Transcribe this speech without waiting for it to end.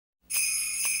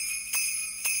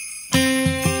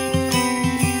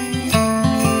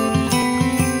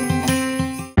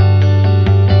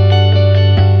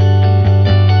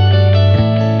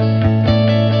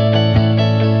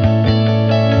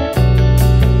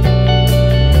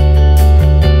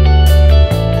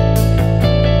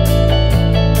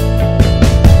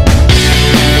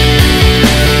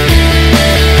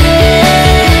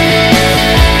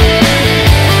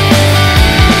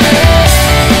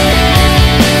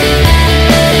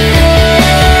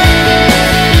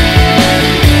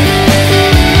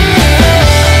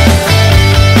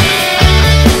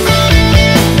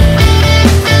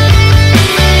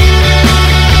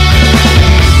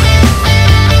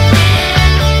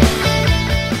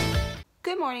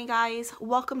morning, guys.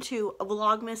 Welcome to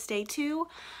Vlogmas Day 2.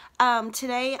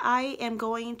 Today I am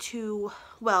going to,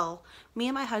 me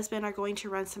and my husband are going to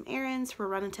run some errands. We're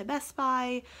running to Best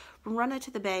Buy, we're running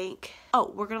to the bank.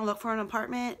 Oh, we're gonna look for an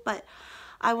apartment, but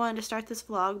I wanted to start this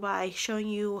vlog by showing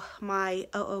you my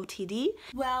OOTD.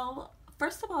 Well,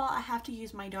 first of all, I have to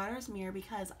use my daughter's mirror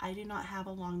because I do not have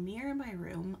a long mirror in my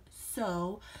room.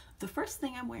 So the first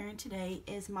thing I'm wearing today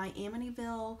is my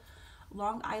Amityville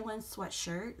Long Island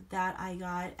sweatshirt that I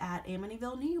got at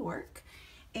Amityville, New York.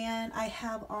 And I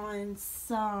have on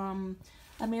some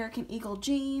American Eagle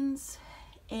jeans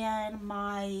and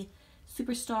my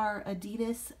Superstar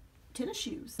Adidas tennis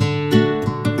shoes.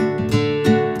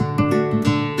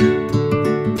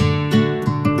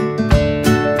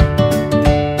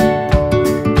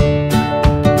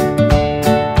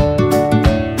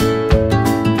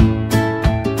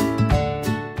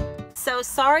 So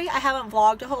sorry I haven't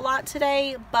vlogged a whole lot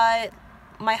today, but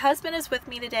my husband is with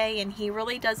me today and he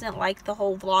really doesn't like the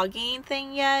whole vlogging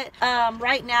thing yet.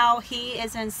 Right now he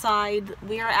is inside.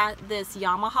 We are at this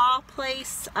Yamaha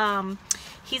place.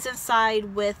 He's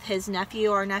inside with his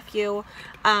nephew,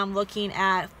 looking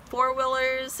at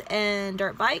four-wheelers and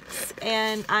dirt bikes,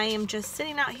 and I am just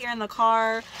sitting out here in the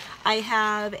car. I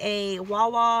have a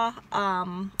Wawa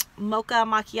mocha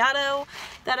macchiato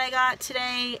that I got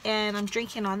today and I'm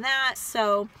drinking on that.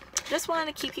 So just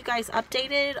wanted to keep you guys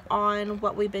updated on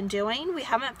what we've been doing. We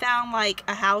haven't found like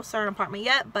a house or an apartment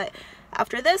yet, but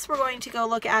after this we're going to go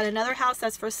look at another house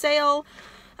that's for sale,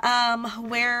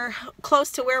 where close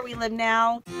to where we live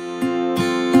now.